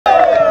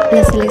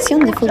La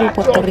selección de fútbol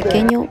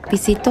puertorriqueño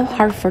visitó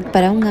Hartford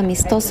para un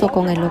amistoso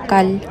con el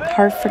local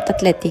Hartford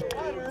Athletic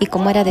y,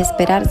 como era de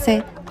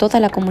esperarse, toda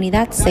la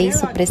comunidad se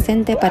hizo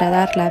presente para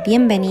dar la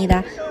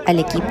bienvenida al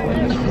equipo.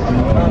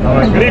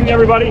 Good evening,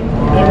 everybody.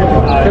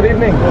 Good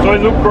evening. Soy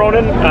Luke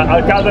Bronin,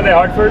 alcalde de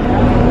Hartford,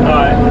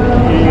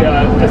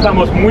 y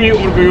estamos muy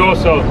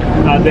orgullosos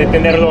de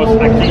tenerlos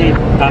aquí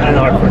en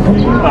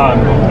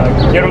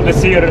Hartford. Quiero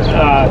decir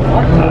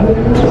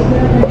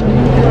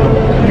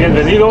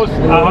bienvenidos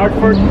a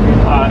Hartford,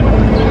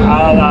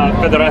 a la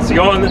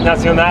Federación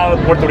Nacional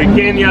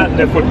Puertorriqueña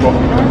de Futbol.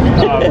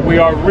 We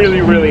are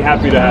really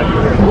happy to have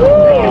you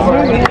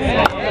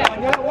here.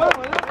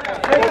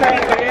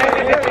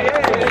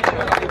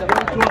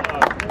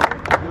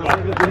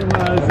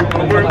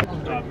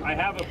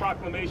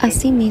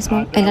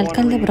 Asimismo, el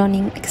alcalde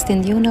Bronin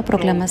extendió una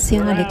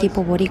proclamación al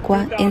equipo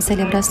boricua en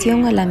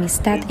celebración a la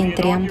amistad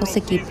entre ambos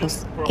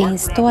equipos e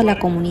instó a la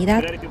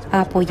comunidad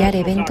a apoyar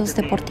eventos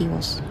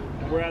deportivos.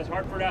 Whereas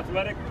Hartford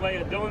Athletic play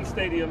at Dillon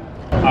Stadium,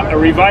 a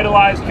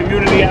revitalized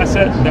community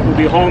asset that will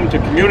be home to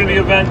community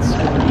events,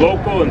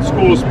 local and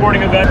school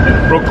sporting events,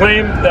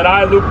 proclaimed that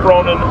I, Luke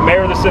Bronin,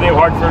 Mayor of the City of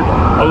Hartford,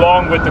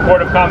 along with the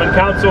Court of Common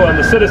Council and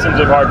the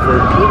citizens of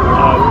Hartford,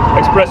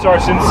 express our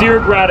sincere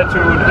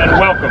gratitude and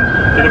welcome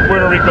to the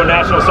Puerto Rico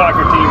national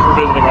soccer team for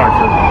visiting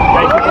Hartford.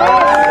 Thank you.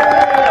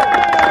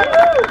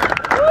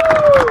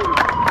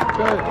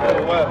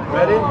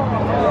 Ready?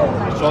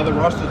 I saw the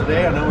roster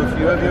today. I know a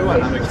few of you,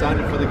 and I'm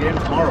excited for the game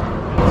tomorrow.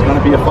 It's going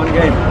to be a fun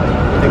game.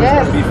 I think it's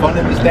going to be fun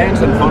in the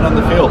stands and fun on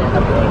the field.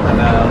 And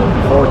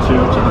looking forward to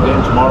the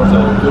game tomorrow. So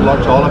good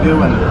luck to all of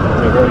you, and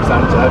we're very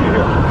excited to have you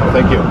here.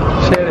 Thank you.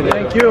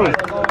 Thank you.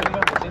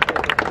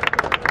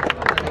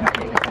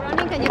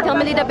 Can you tell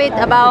me a little bit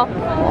about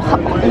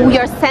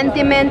your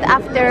sentiment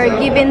after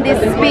giving this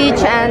speech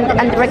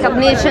and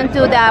recognition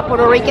to the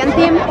Puerto Rican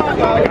team?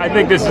 I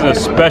think this is a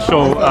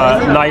special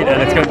night,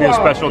 and it's going to be a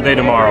special day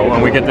tomorrow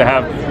when we get to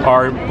have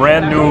our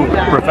brand new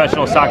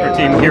professional soccer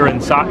team here in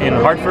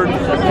Hartford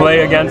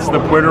play against the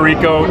Puerto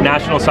Rico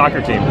national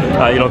soccer team.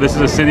 This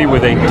is a city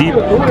with a deep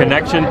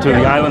connection to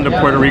the island of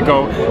Puerto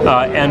Rico,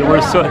 and we're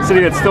a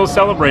city that's still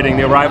celebrating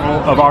the arrival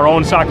of our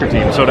own soccer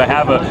team. So to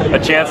have a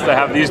chance to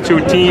have these two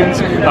teams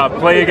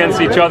play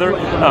against each other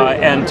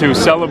and to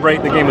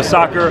celebrate the game of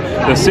soccer,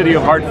 the city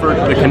of Hartford,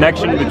 the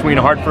connection between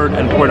Hartford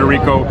and Puerto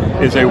Rico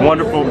is a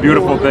wonderful,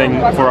 beautiful thing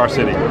for our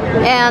city.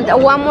 And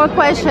one more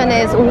question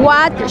is,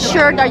 what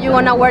shirt are you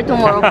going to wear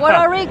tomorrow,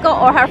 Puerto Rico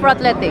or Hartford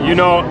Athletic?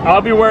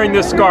 I'll be wearing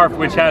this scarf,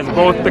 which has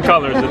both the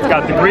colors. It's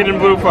got the green and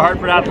blue for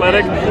Hartford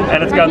Athletic,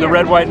 and it's got the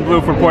red, white, and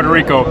blue for Puerto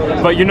Rico.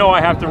 But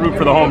I have to root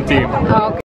for the home team. Okay.